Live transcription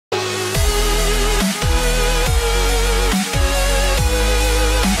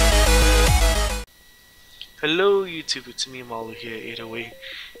Hello YouTube, it's me Malu here, 808,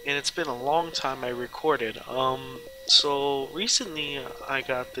 and it's been a long time I recorded. So recently I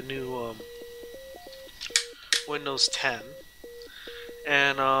got the new Windows 10,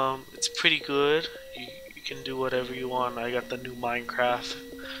 and it's pretty good. You can do whatever you want. I got the new Minecraft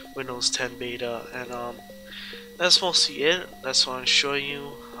Windows 10 beta, and that's mostly it. That's what I'm showing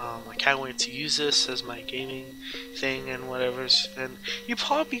you. I can't wait to use this as my gaming thing and whatever. And you're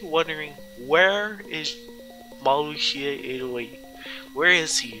probably wondering, where is Malushia 808? Where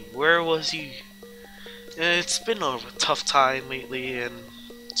is he? Where was he? It's been a tough time lately, and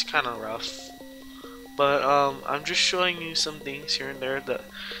it's kind of rough. But I'm just showing you some things here and there that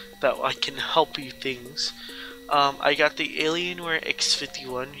I can help you things. I got the Alienware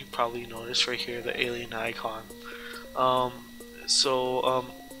x51. You probably noticed right here the alien icon. I've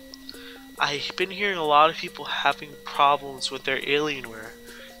been hearing a lot of people having problems with their Alienware,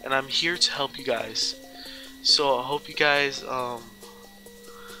 and I'm here to help you guys. So I hope you guys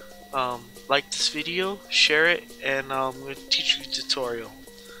like this video, share it, and I'm going to teach you a tutorial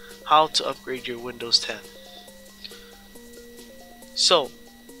how to upgrade your Windows 10. So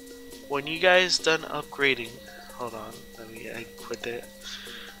when you guys done upgrading, hold on, I quit it.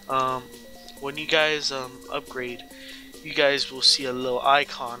 When you guys upgrade, you guys will see a little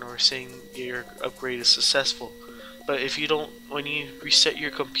icon or saying your upgrade is successful. But if you don't, when you reset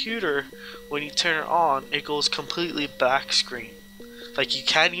your computer, when you turn it on, it goes completely black screen. Like you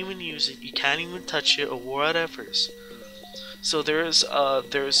can't even use it, you can't even touch it or whatever. So there's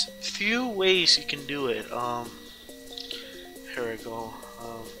few ways you can do it. Here we go.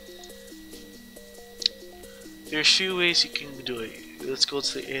 There's few ways you can do it. Let's go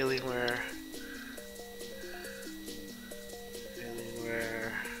to the Alienware.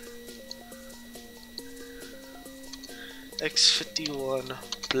 X51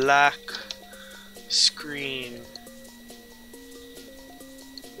 black screen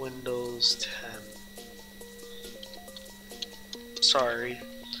Windows 10. Sorry.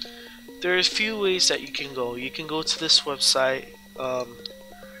 There's a few ways that you can go. You can go to this website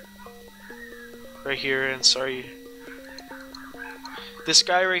right here, and sorry, this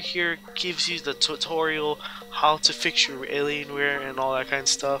guy right here gives you the tutorial how to fix your Alienware and all that kind of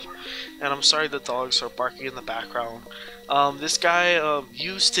stuff. And I'm sorry the dogs are barking in the background. This guy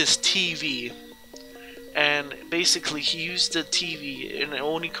used his TV, and basically he used the TV and it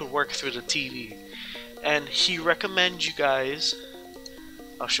only could work through the TV. And he recommends you guys,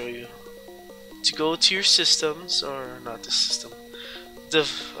 I'll show you, to go to your systems, or not the system,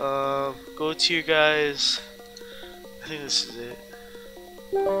 go to your guys, I think this is it.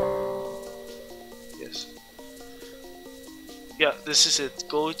 Yes. Yeah, this is it.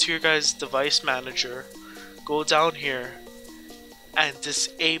 Go to your guys' device manager, go down here, and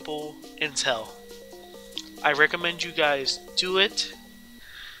disable Intel. I recommend you guys do it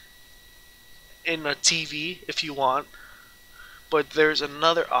in a TV if you want, but there's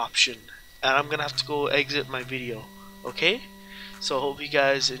another option, and I'm gonna have to go exit my video. Okay? So I hope you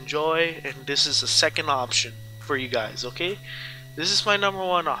guys enjoy, and this is the second option for you guys. Okay? This is my number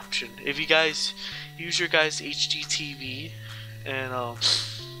one option. If you guys use your guys' HD TV and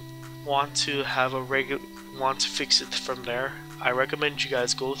want to have a want to fix it from there, I recommend you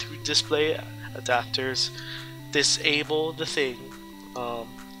guys go through display adapters, disable the thing,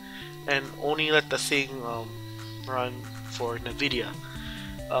 and only let the thing run for NVIDIA.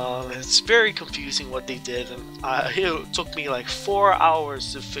 It's very confusing what they did, and it took me like 4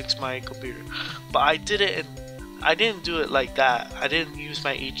 hours to fix my computer, but I did it, and I didn't do it like that. I didn't use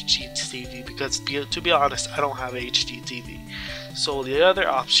my HD TV because, to be honest, I don't have HD TV. So the other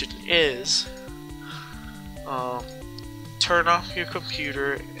option is turn off your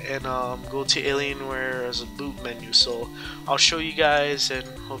computer and go to Alienware as a boot menu. So I'll show you guys and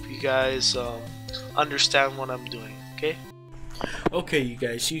hope you guys understand what I'm doing. Okay, you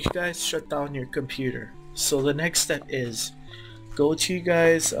guys shut down your computer. So the next step is go to you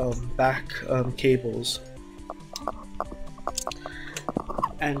guys back cables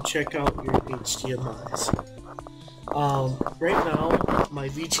and check out your HDMIs. Right now my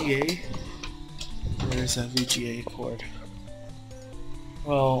VGA, where's that VGA cord?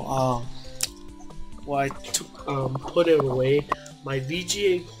 Well, I put it away. My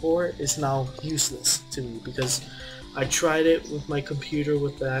VGA cord is now useless to me because I tried it with my computer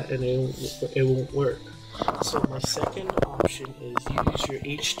with that and it won't work. So my second option is use your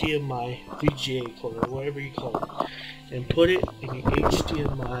HDMI VGA cord, or whatever you call it, and put it in your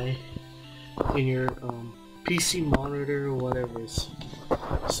HDMI in your PC monitor or whatever.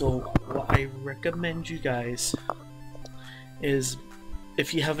 So what I recommend you guys is,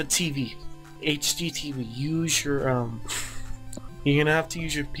 if you have a TV, HDTV. Use your you're gonna have to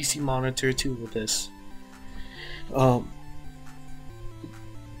use your PC monitor too with this.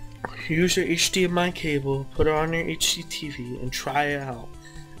 Use your HDMI cable, put it on your HDTV, and try it out.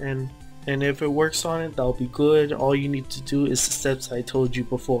 And if it works on it, that'll be good. All you need to do is the steps I told you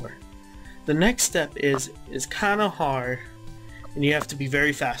before. The next step is kind of hard, and you have to be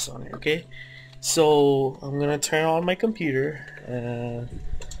very fast on it. Okay, so I'm gonna turn on my computer and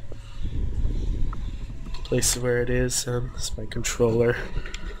place it where it is. It's my controller.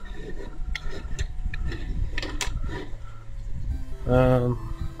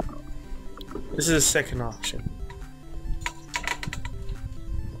 This is the second option.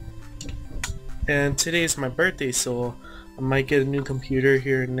 And today is my birthday, so I might get a new computer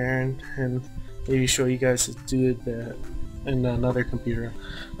here and there, and maybe show you guys to do that in another computer.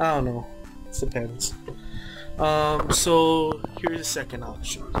 I don't know. It depends. So here's the second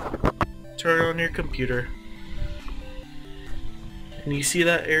option. Turn on your computer, and you see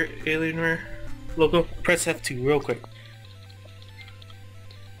that Alienware logo? Press F2 real quick.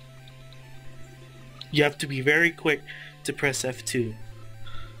 You have to be very quick to press F2.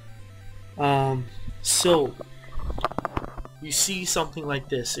 So you see something like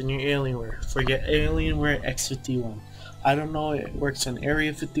this in your Alienware for your Alienware x51. I don't know if it works on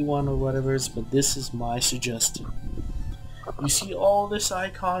Area 51 or whatever, but this is my suggestion. You see all this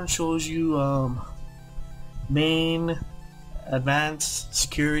icon shows you main, advanced,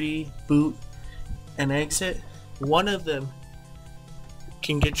 security, boot, and exit. One of them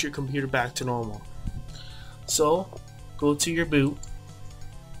can get your computer back to normal. So go to your boot,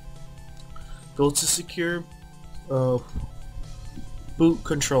 go to secure boot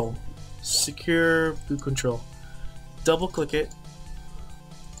control, secure boot control, double click it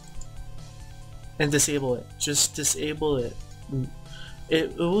and disable it. Just disable it.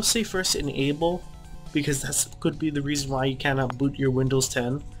 It will say first enable, because that could be the reason why you cannot boot your Windows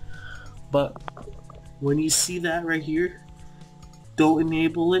 10, but when you see that right here, don't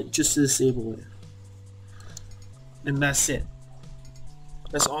enable it, just disable it. And that's it.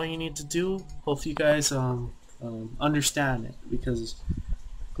 That's all you need to do. Hope you guys understand it, because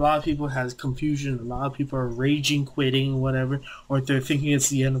a lot of people has confusion. A lot of people are raging quitting, whatever, or they're thinking it's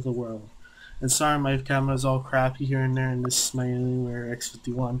the end of the world. And sorry, my camera's all crappy here and there, and this is my Alienware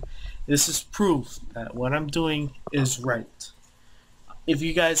x51. This is proof that what I'm doing is right. If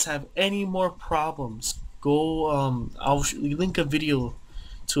you guys have any more problems, go I'll link a video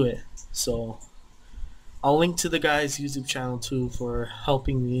to it. So I'll link to the guy's YouTube channel too for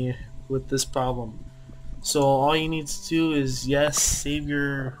helping me with this problem. So all you need to do is yes, save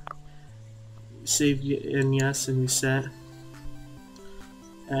and yes, and reset.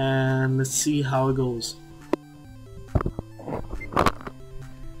 And let's see how it goes.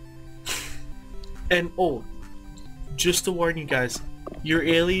 And oh, just to warn you guys, your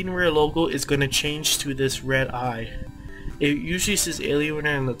Alienware logo is gonna change to this red eye. It usually says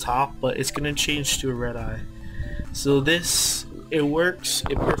Alienware on the top, but it's gonna change to a red eye. So this, it works.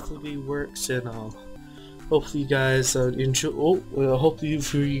 It perfectly works, and hopefully you guys enjoy. Hopefully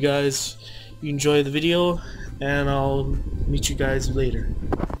for you guys you enjoy the video, and I'll meet you guys later.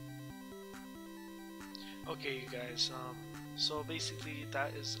 Okay, you guys. So basically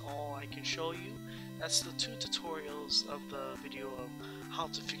that is all I can show you. That's the two tutorials of the video of how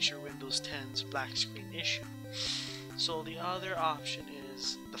to fix your Windows 10's black screen issue. So the other option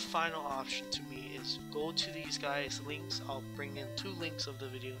is, the final option to me is go to these guys' links. I'll bring in 2 links of the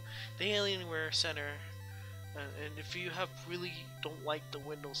video. The Alienware Center, and if you really don't like the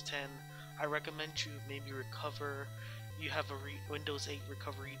Windows 10, I recommend you maybe recover. You have a Windows 8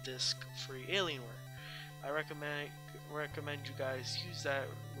 recovery disk for your Alienware. I recommend you guys use that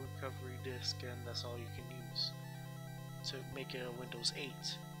recovery disk, and that's all you can use to make it a Windows 8.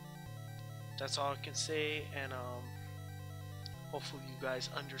 That's all I can say, and hopefully you guys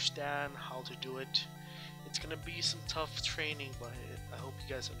understand how to do it. It's gonna be some tough training, but I hope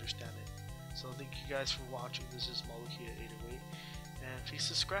you guys understand it. So thank you guys for watching. This is Malukia808, and please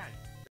subscribe.